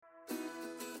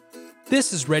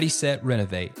This is Ready, Set,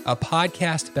 Renovate, a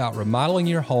podcast about remodeling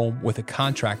your home with a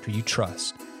contractor you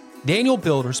trust. Daniel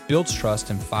Builders builds trust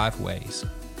in 5 ways.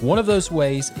 One of those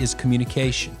ways is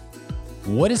communication.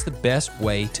 What is the best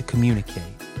way to communicate?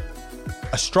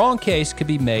 A strong case could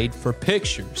be made for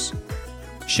pictures.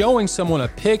 Showing someone a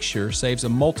picture saves a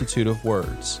multitude of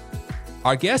words.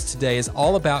 Our guest today is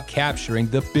all about capturing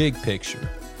the big picture.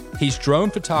 He's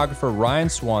drone photographer Ryan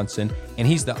Swanson, and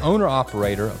he's the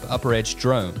owner-operator of Upper Edge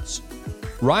Drones.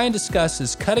 Ryan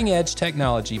discusses cutting-edge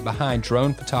technology behind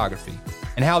drone photography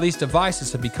and how these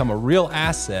devices have become a real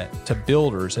asset to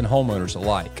builders and homeowners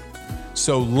alike.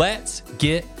 So let's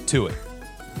get to it.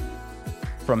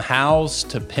 From house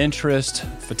to Pinterest,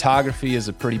 photography is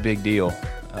a pretty big deal.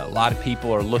 A lot of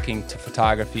people are looking to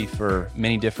photography for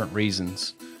many different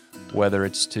reasons, whether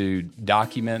it's to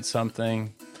document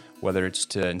something, whether it's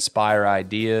to inspire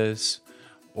ideas,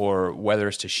 or whether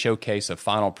it's to showcase a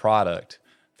final product.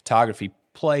 Photography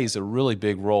plays a really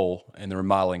big role in the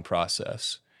remodeling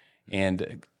process.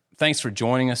 And thanks for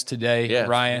joining us today,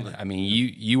 Ryan. Absolutely. I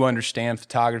mean, you understand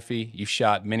photography. You've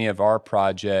shot many of our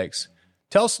projects.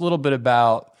 Tell us a little bit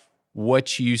about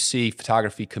what you see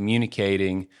photography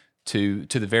communicating to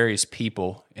the various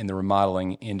people in the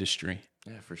remodeling industry.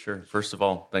 Yeah, for sure. First of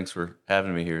all, thanks for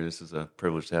having me here. This is a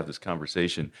privilege to have this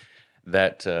conversation.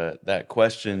 That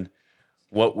question,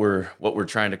 what we're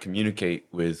trying to communicate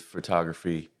with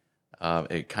photography,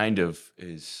 it kind of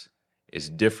is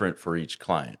different for each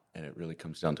client, and it really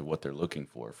comes down to what they're looking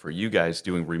for. For you guys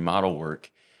doing remodel work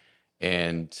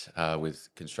and with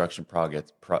construction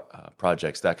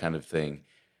projects, that kind of thing,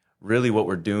 really what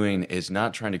we're doing is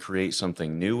not trying to create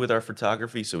something new with our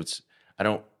photography. So I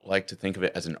don't like to think of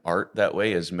it as an art that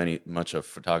way, as much of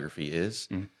photography is.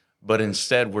 Mm-hmm. But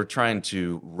instead, we're trying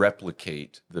to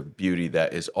replicate the beauty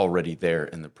that is already there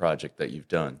in the project that you've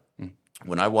done. Mm-hmm.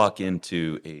 When I walk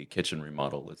into a kitchen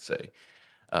remodel, let's say,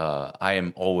 I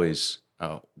am always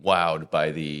wowed by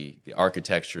the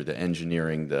architecture, the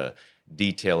engineering, the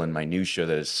detail and minutia.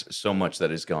 That is so much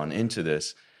that has gone into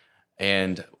this.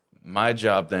 And my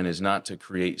job then is not to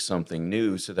create something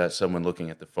new so that someone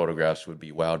looking at the photographs would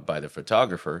be wowed by the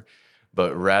photographer,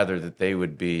 but rather that they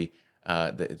would be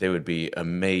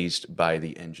amazed by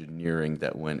the engineering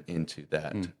that went into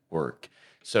that work.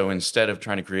 So instead of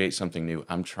trying to create something new,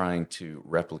 I'm trying to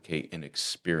replicate an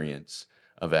experience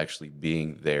of actually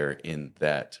being there in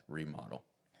that remodel.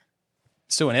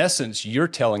 So in essence, you're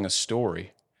telling a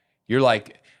story. You're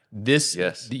like this.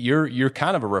 Yes. You're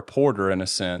kind of a reporter in a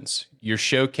sense. You're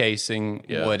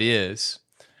showcasing what is.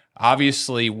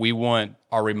 Obviously, we want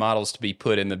our remodels to be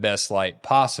put in the best light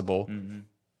possible. Mm-hmm.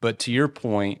 But to your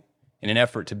point, in an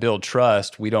effort to build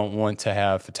trust, we don't want to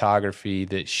have photography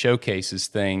that showcases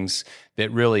things that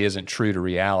really isn't true to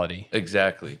reality.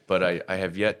 Exactly. But I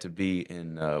have yet to be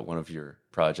in one of your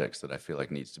projects that I feel like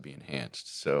needs to be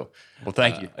enhanced. So, well,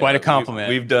 thank you. Quite a compliment.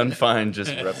 We've done fine just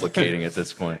replicating at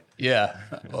this point. Yeah.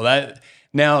 Well,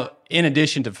 now, in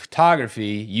addition to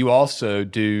photography, you also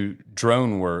do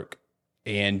drone work.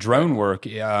 And drone work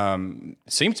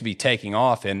seems to be taking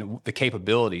off in the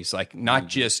capabilities, like not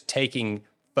just taking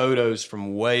photos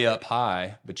from way up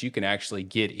high, but you can actually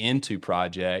get into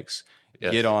projects,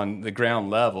 get on the ground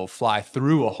level, fly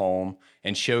through a home,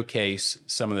 and showcase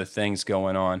some of the things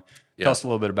going on. Tell us a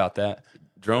little bit about that.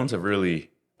 Drones have really,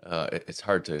 it's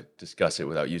hard to discuss it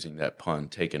without using that pun,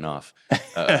 taken off.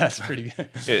 That's pretty good.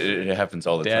 It happens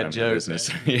all the time in business.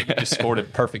 Just scored a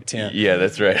perfect 10. Yeah,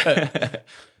 that's right.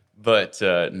 But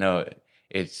no,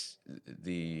 it's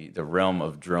the realm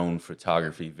of drone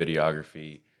photography,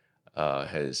 videography,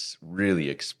 has really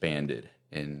expanded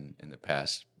in the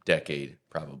past decade,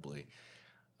 probably.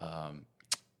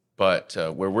 But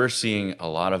where we're seeing a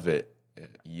lot of it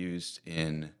used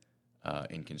in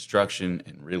construction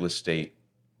and real estate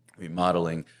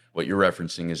remodeling, what you're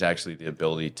referencing is actually the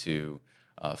ability to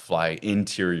fly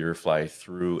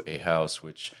through a house,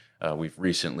 which we've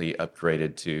recently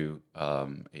upgraded to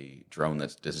a drone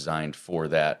that's designed for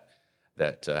that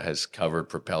has covered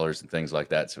propellers and things like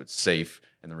that, so it's safe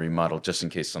in the remodel, just in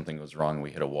case something goes wrong and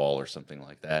we hit a wall or something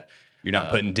like that. You're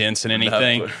not putting dents in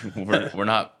anything? We're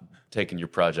not taking your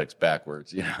projects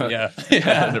backwards, you know? Yeah.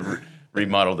 To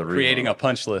remodel the remodel. Creating a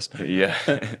punch list. Yeah,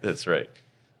 that's right.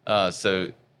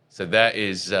 So that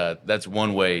is that's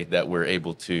one way that we're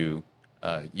able to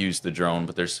use the drone,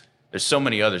 but there's so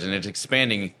many others, and it's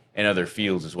expanding in other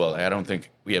fields as well. I don't think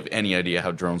we have any idea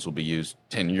how drones will be used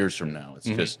 10 years from now. It's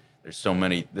just there's so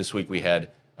many. This week we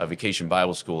had a vacation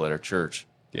Bible school at our church.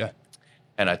 Yeah.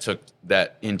 And I took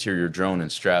that interior drone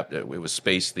and strapped it. It was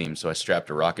space themed, so I strapped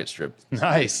a rocket strip.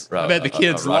 Nice. I bet the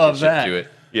kids love that. To it.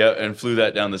 Yeah, and flew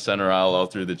that down the center aisle all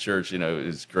through the church. It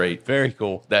was great. Very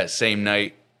cool. That same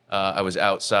night, I was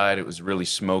outside. It was really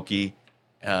smoky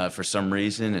for some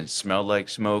reason. It smelled like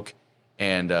smoke.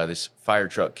 And this fire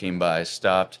truck came by,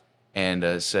 stopped,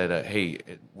 and said, hey,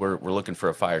 we're looking for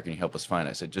a fire. Can you help us find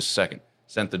it? I said, just a second.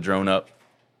 Sent the drone up,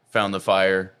 found the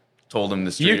fire, told them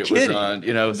the street it was on.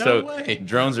 No way.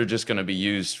 Drones are just going to be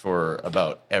used for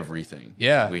about everything.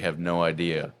 Yeah. We have no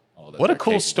idea. What a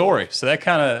cool story. So that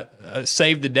kind of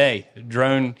saved the day.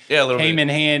 Drone came in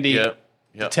handy,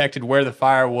 detected where the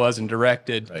fire was, and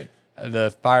directed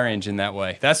the fire engine that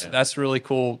way. That's a really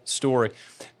cool story.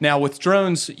 Now, with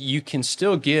drones, you can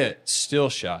still get still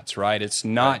shots, right? It's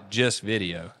not just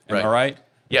video. Am I right?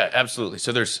 Yeah, absolutely.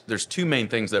 So there's two main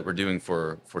things that we're doing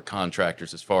for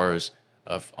contractors as far as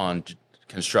on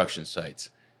construction sites.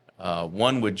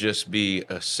 One would just be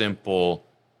a simple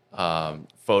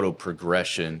photo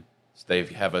progression. So they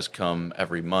have us come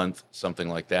every month, something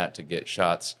like that, to get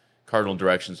shots, cardinal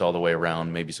directions all the way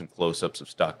around, maybe some close-ups of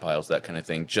stockpiles, that kind of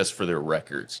thing, just for their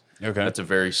records. Okay. That's a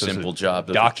very simple job.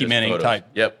 Those documenting type.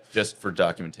 Yep, just for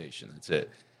documentation. That's it.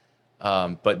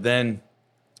 But then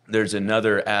there's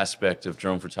another aspect of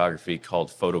drone photography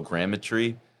called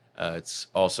photogrammetry. It's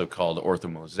also called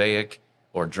orthomosaic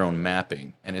or drone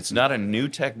mapping. And it's not a new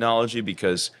technology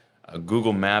because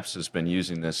Google Maps has been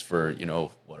using this for,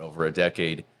 over a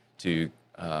decade to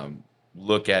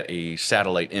look at a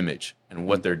satellite image. And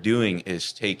what they're doing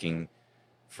is taking,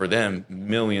 for them,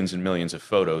 millions and millions of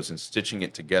photos and stitching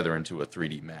it together into a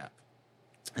 3D map.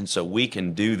 And so we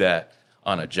can do that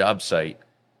on a job site,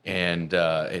 and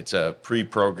it's a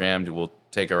pre-programmed. We'll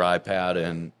take our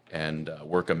iPad and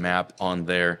work a map on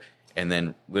there, and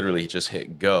then literally just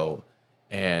hit go.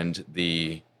 And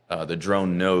the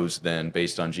drone knows then,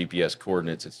 based on GPS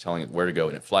coordinates, it's telling it where to go,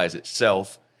 and it flies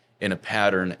itself in a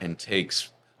pattern and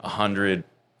takes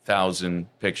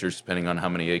 100,000 pictures, depending on how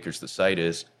many acres the site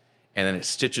is, and then it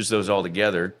stitches those all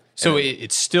together. So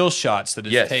it's still shots that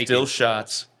it's taking? Yeah, still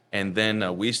shots, and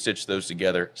then we stitch those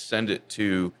together, send it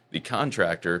to the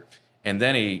contractor, and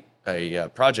then a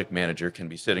project manager can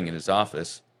be sitting in his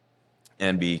office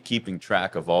and be keeping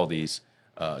track of all these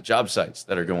job sites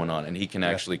that are going on, and he can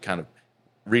actually kind of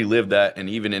relive that. And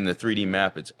even in the 3D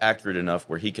map, it's accurate enough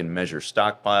where he can measure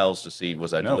stockpiles to see,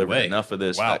 was I delivering enough of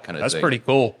this, that kind of thing. That's pretty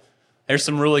cool. There's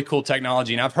some really cool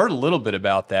technology, and I've heard a little bit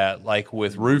about that, like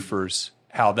with roofers,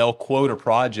 how they'll quote a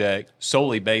project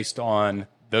solely based on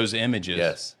those images.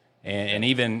 Yes. And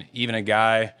even a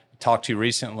guy I talked to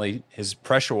recently, his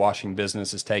pressure washing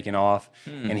business is taking off,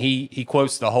 and he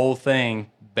quotes the whole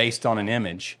thing based on an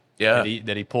image.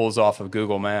 that he pulls off of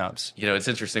Google Maps. It's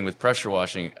interesting with pressure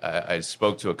washing. I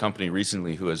spoke to a company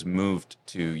recently who has moved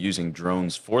to using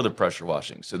drones for the pressure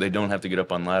washing, so they don't have to get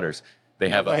up on ladders. They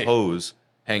have a hose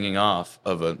hanging off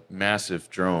of a massive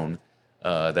drone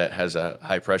that has a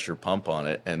high pressure pump on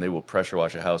it, and they will pressure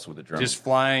wash a house with a drone. Just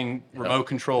flying remote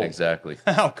control. Exactly.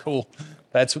 How cool.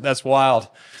 That's wild.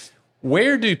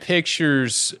 Where do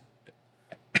pictures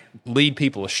lead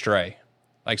people astray?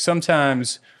 Like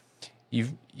sometimes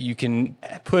you can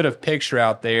put a picture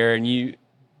out there and you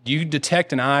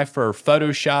detect an eye for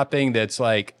photoshopping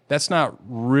that's not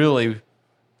really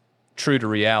true to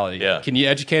reality. Yeah. Can you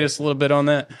educate us a little bit on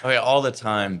that? Oh yeah, all the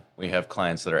time we have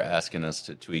clients that are asking us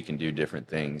to tweak and do different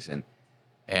things,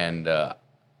 and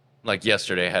like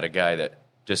yesterday I had a guy that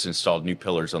just installed new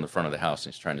pillars on the front of the house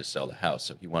and he's trying to sell the house,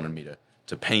 so he wanted me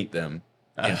to paint them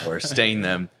or stain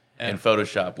them in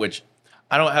Photoshop, which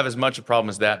I don't have as much a problem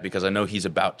as that because I know he's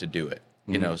about to do it.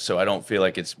 So I don't feel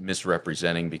like it's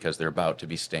misrepresenting because they're about to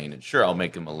be stained. And sure, I'll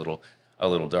make them a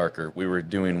little darker. We were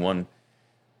doing one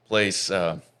place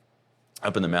up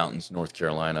in the mountains, North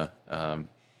Carolina, a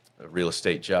real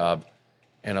estate job,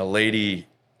 and a lady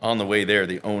on the way there,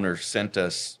 the owner sent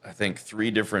us, I think,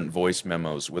 3 different voice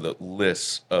memos with a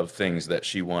list of things that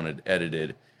she wanted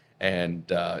edited, and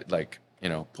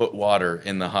put water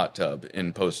in the hot tub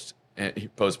in post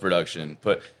production,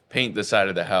 paint the side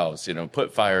of the house,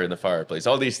 put fire in the fireplace,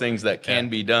 all these things that can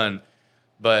be done.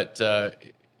 But,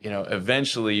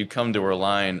 eventually you come to a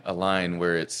line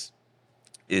where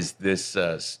is this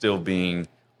still being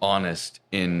honest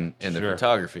in the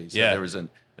photography? So there was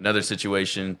another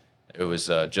situation. It was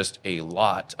just a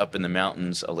lot up in the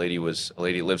mountains. A lady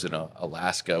lives in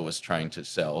Alaska, was trying to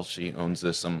sell. She owns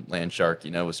some land shark,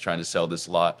 was trying to sell this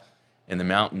lot in the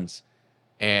mountains.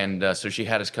 And so she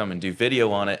had us come and do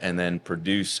video on it and then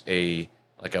produce a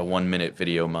 1-minute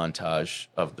video montage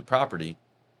of the property.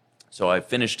 So I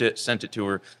finished it, sent it to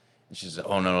her, and she said,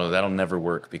 "Oh, no, that'll never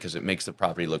work because it makes the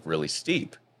property look really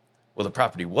steep." Well, the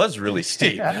property was really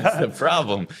steep. That's the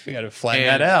problem. We got to flatten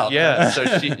that out. Yeah.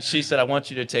 So she said, I want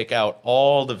you to take out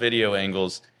all the video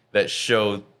angles that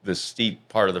show the steep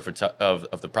part of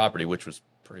the property, which was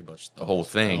pretty much the whole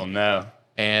thing. Oh, no.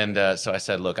 And so I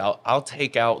said, look, I'll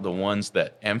take out the ones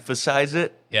that emphasize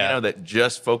it, that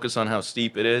just focus on how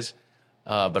steep it is.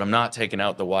 But I'm not taking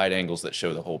out the wide angles that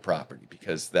show the whole property,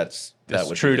 because that's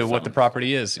true to what the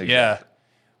property is. Exactly. Yeah.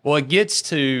 Well, it gets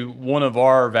to one of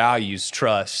our values,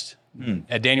 trust.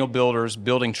 At Daniel Builders,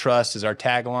 building trust is our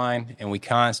tagline, and we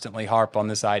constantly harp on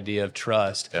this idea of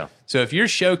trust. Yeah. So if you're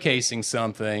showcasing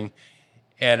something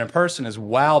and a person is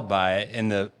wowed by it in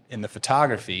the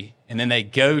photography, and then they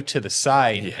go to the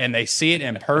site and they see it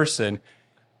in person,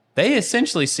 they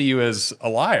essentially see you as a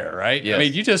liar, right? Yes. I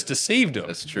mean, you just deceived them.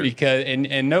 That's true. Because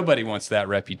and nobody wants that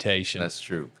reputation. That's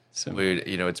true. So,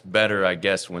 it's better, I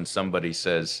guess, when somebody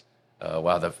says,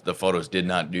 wow, the photos did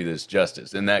not do this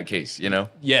justice. In that case,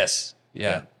 Yes.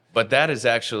 Yeah. But that is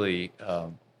actually,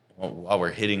 while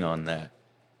we're hitting on that,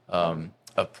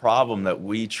 a problem that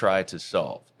we try to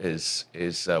solve is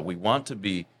we want to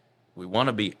be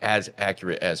as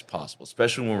accurate as possible,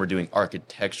 especially when we're doing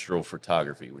architectural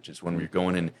photography, which is when we're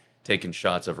going and taking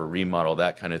shots of a remodel,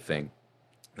 that kind of thing.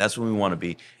 That's when we want to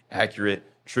be accurate,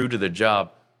 true to the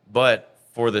job, but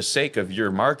for the sake of your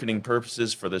marketing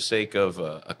purposes, for the sake of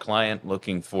a client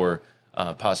looking for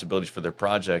possibilities for their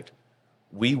project,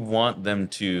 we want them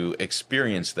to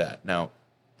experience that. Now,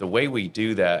 the way we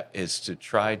do that is to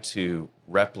try to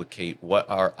replicate what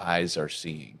our eyes are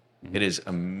seeing. Mm-hmm. It is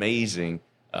amazing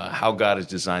how God has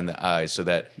designed the eyes, so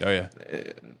that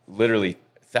literally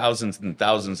thousands and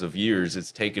thousands of years it's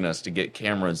taken us to get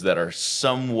cameras that are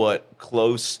somewhat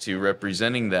close to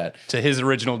representing that. To his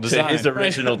original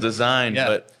design. Yeah.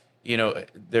 But,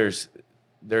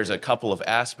 there's a couple of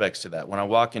aspects to that. When I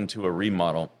walk into a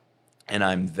remodel and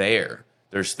I'm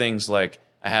there's things like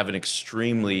I have an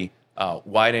extremely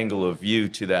wide angle of view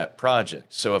to that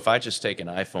project. So if I just take an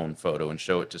iPhone photo and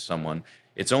show it to someone,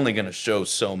 it's only going to show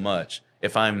so much.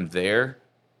 If I'm there,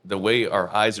 the way our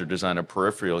eyes are designed, a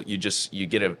peripheral, you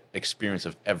get an experience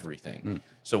of everything.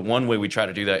 So one way we try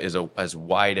to do that is as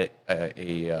wide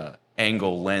a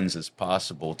angle lens as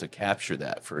possible to capture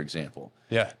that, for example.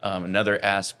 Yeah. Another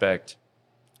aspect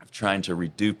of trying to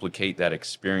reduplicate that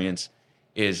experience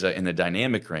is in the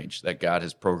dynamic range that God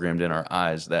has programmed in our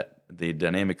eyes. That the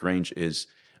dynamic range is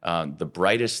the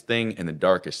brightest thing and the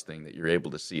darkest thing that you're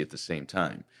able to see at the same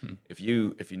time. If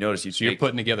you notice, you're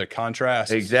putting together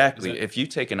contrast. Exactly. If you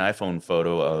take an iPhone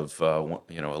photo of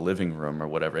a living room or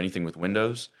whatever, anything with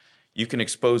windows, you can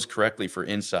expose correctly for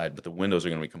inside, but the windows are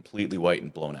going to be completely white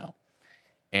and blown out.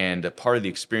 And a part of the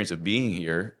experience of being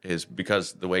here is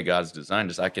because the way God's designed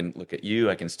us, I can look at you,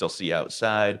 I can still see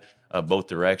outside both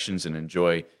directions and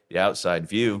enjoy the outside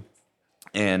view.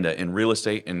 And in real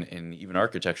estate and even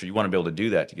architecture, you want to be able to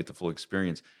do that to get the full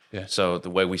experience. Yeah. So the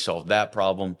way we solve that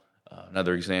problem,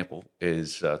 another example,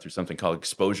 is through something called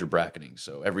exposure bracketing.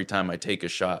 So every time I take a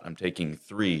shot, I'm taking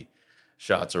 3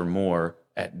 shots or more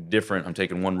at different. I'm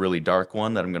taking one really dark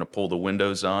one that I'm going to pull the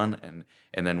windows on,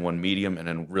 and then one medium, and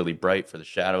then really bright for the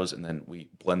shadows, and then we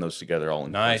blend those together all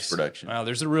in post-production. Wow,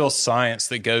 there's a real science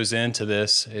that goes into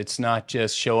this. It's not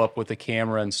just show up with the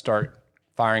camera and start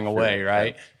firing away,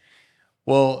 right? Yeah.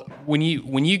 Well, when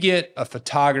you get a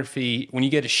photography, when you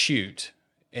get a shoot,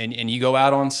 and you go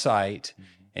out on site,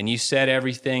 and you set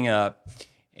everything up,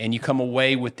 and you come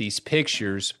away with these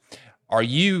pictures, are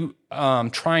you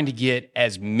trying to get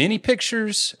as many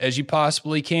pictures as you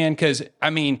possibly can? Because, I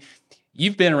mean,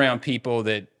 you've been around people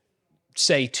that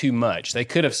say too much. They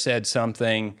could have said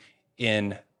something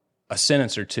in a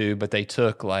sentence or two, but they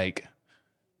took like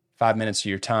 5 minutes of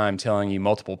your time telling you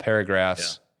multiple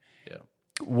paragraphs. Yeah.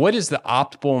 What is the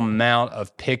optimal amount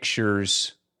of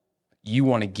pictures you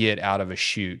want to get out of a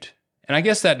shoot? And I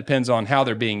guess that depends on how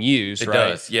they're being used, right? It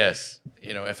does, yes.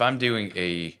 If I'm doing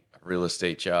a real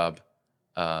estate job,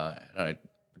 and I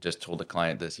just told a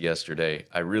client this yesterday,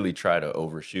 I really try to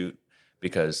overshoot,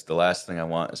 because the last thing I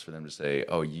want is for them to say,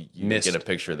 oh, you get a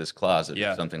picture of this closet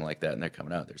or something like that, and they're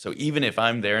coming out there. So even if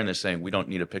I'm there and they're saying, we don't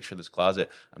need a picture of this closet,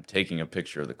 I'm taking a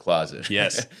picture of the closet.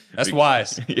 Yes, that's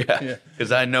wise. Yeah,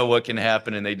 because I know what can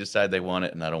happen, and they decide they want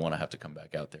it, and I don't want to have to come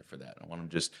back out there for that. I want them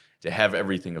just to have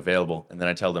everything available, and then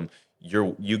I tell them,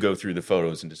 you go through the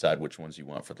photos and decide which ones you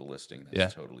want for the listing.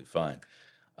 That's totally fine.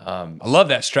 I love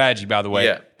that strategy, by the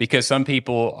way, because some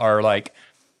people are like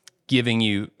giving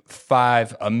you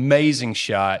 5 amazing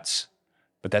shots,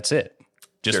 but that's it.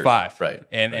 Just 5. Right.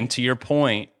 And to your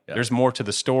point, there's more to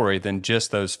the story than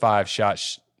just those 5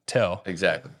 shots tell.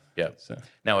 Exactly. Yeah. So.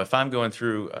 Now, if I'm going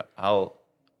through, I'll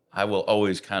I will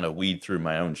always kind of weed through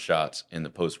my own shots in the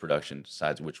post-production,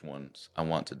 decides which ones I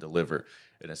want to deliver.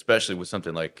 And especially with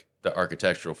something like the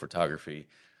architectural photography,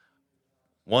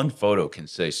 one photo can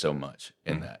say so much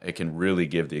in that. It can really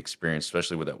give the experience,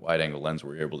 especially with that wide angle lens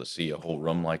where you're able to see a whole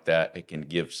room like that. It can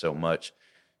give so much.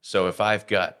 So if I've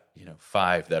got,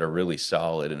 5 that are really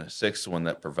solid and a 6th one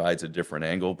that provides a different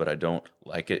angle, but I don't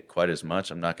like it quite as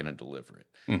much, I'm not going to deliver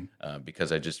it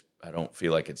because I don't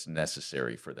feel like it's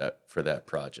necessary for that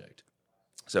project.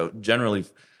 So generally,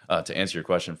 to answer your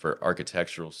question, for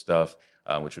architectural stuff,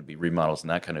 which would be remodels and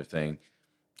that kind of thing,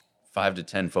 5 to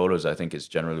 10 photos, I think, is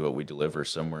generally what we deliver,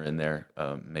 somewhere in there,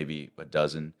 maybe a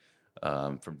dozen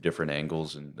from different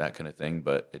angles and that kind of thing.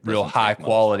 But it real high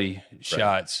quality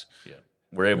shots. Yeah,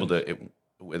 we're able to,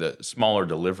 with a smaller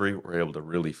delivery, we're able to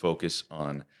really focus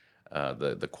on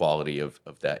the quality of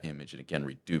that image, and again,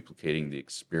 reduplicating the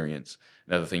experience.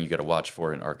 Another thing you got to watch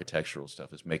for in architectural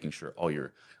stuff is making sure all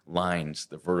your lines,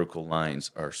 the vertical lines,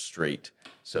 are straight.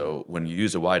 So when you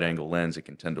use a wide angle lens, it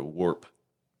can tend to warp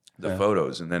the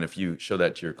photos, and then if you show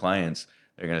that to your clients,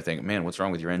 they're going to think, man, what's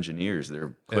wrong with your engineers?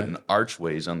 They're putting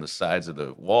archways on the sides of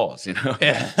the walls,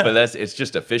 But it's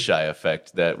just a fisheye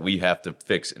effect that we have to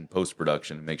fix in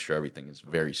post-production to make sure everything is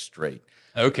very straight.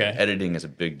 Okay. Editing is a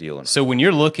big deal. So when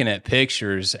you're looking at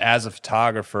pictures as a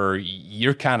photographer,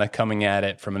 you're kind of coming at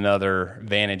it from another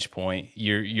vantage point.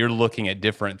 You're looking at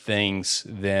different things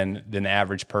than the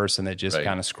average person that just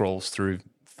kind of scrolls through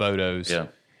photos. Yeah.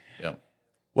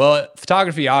 Well,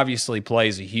 photography obviously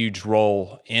plays a huge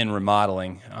role in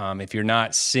remodeling. If you're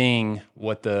not seeing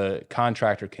what the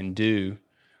contractor can do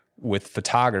with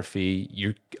photography,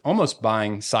 you're almost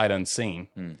buying sight unseen.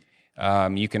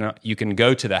 You can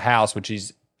go to the house, which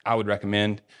is, I would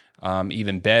recommend,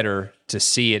 even better to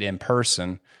see it in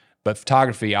person. But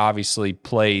photography obviously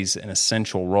plays an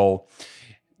essential role.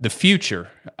 The future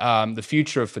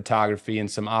of photography and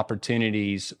some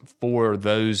opportunities for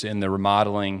those in the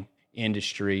remodeling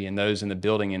industry and those in the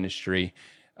building industry.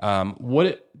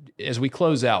 As we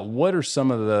close out, what are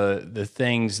some of the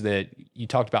things that you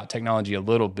talked about technology a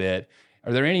little bit?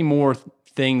 Are there any more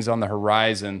things on the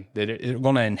horizon that are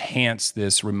going to enhance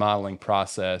this remodeling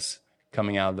process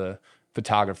coming out of the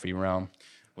photography realm?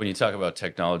 When you talk about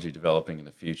technology developing in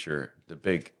the future, the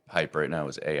big hype right now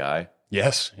is AI.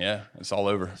 Yes, yeah, it's all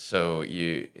over. So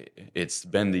it's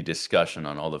been the discussion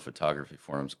on all the photography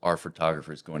forums. Are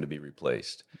photographers going to be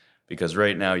replaced? Because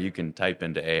right now you can type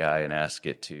into AI and ask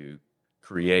it to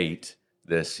create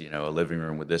this, a living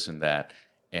room with this and that,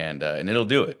 and it'll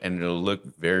do it, and it'll look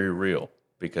very real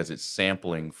because it's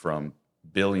sampling from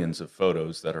billions of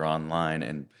photos that are online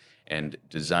and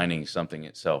designing something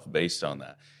itself based on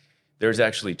that. There's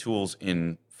actually tools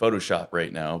in Photoshop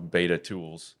right now, beta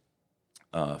tools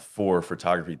for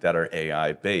photography that are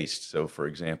AI based. So, for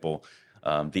example,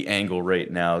 the angle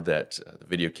right now that the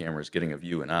video camera is getting of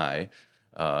you and I.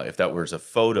 If that was a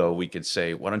photo, we could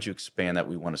say, why don't you expand that?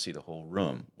 We want to see the whole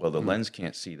room. Well, the lens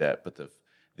can't see that, but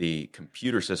the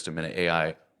computer system and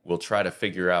AI will try to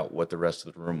figure out what the rest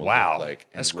of the room will look like.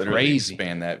 And that's literally crazy.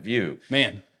 Expand that view.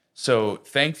 Man. So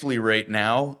thankfully right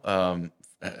now,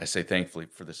 I say thankfully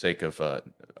for the sake of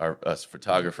us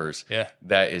photographers,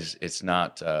 that it's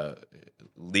not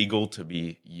legal to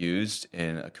be used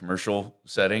in a commercial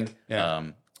setting.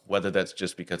 Whether that's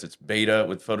just because it's beta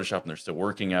with Photoshop and they're still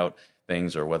working out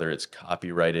things, or whether it's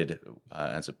copyrighted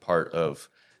as a part of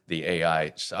the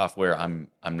AI software, I'm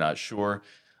not sure.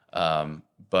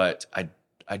 But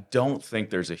I don't think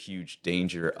there's a huge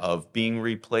danger of being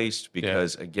replaced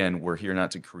because, again, we're here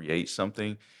not to create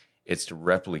something. It's to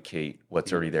replicate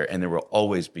what's already there, and there will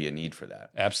always be a need for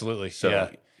that. Absolutely. So,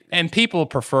 and people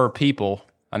prefer people.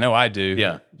 I know I do.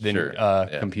 Than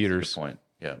computers. That's a good point.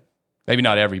 Yeah. Maybe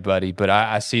not everybody, but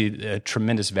I see a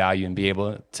tremendous value in being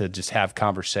able to just have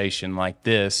conversation like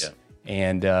this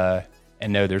and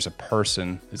know there's a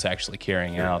person that's actually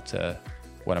carrying out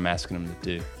what I'm asking them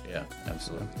to do. Yeah,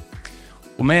 absolutely.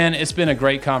 Well, man, it's been a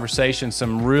great conversation.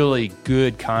 Some really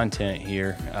good content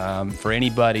here. For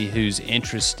anybody who's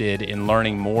interested in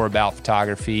learning more about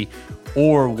photography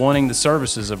or wanting the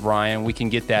services of Ryan, we can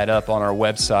get that up on our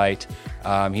website.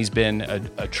 He's been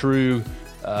a true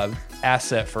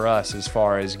asset for us as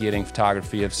far as getting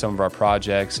photography of some of our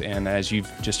projects, and as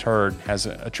you've just heard, has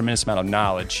a tremendous amount of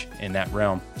knowledge in that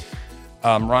realm.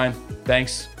 Ryan,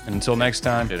 thanks, and until next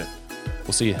time,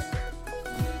 we'll see you.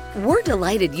 We're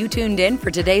delighted you tuned in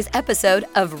for today's episode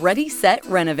of Ready, Set,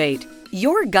 Renovate,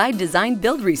 your guide design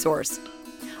build resource.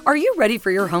 Are you ready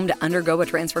for your home to undergo a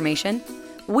transformation?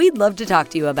 We'd love to talk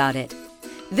to you about it.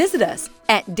 Visit us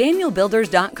at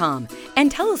danielbuilders.com and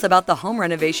tell us about the home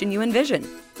renovation you envision.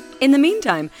 In the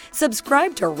meantime,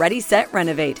 subscribe to Ready, Set,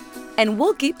 Renovate, and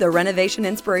we'll keep the renovation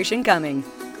inspiration coming.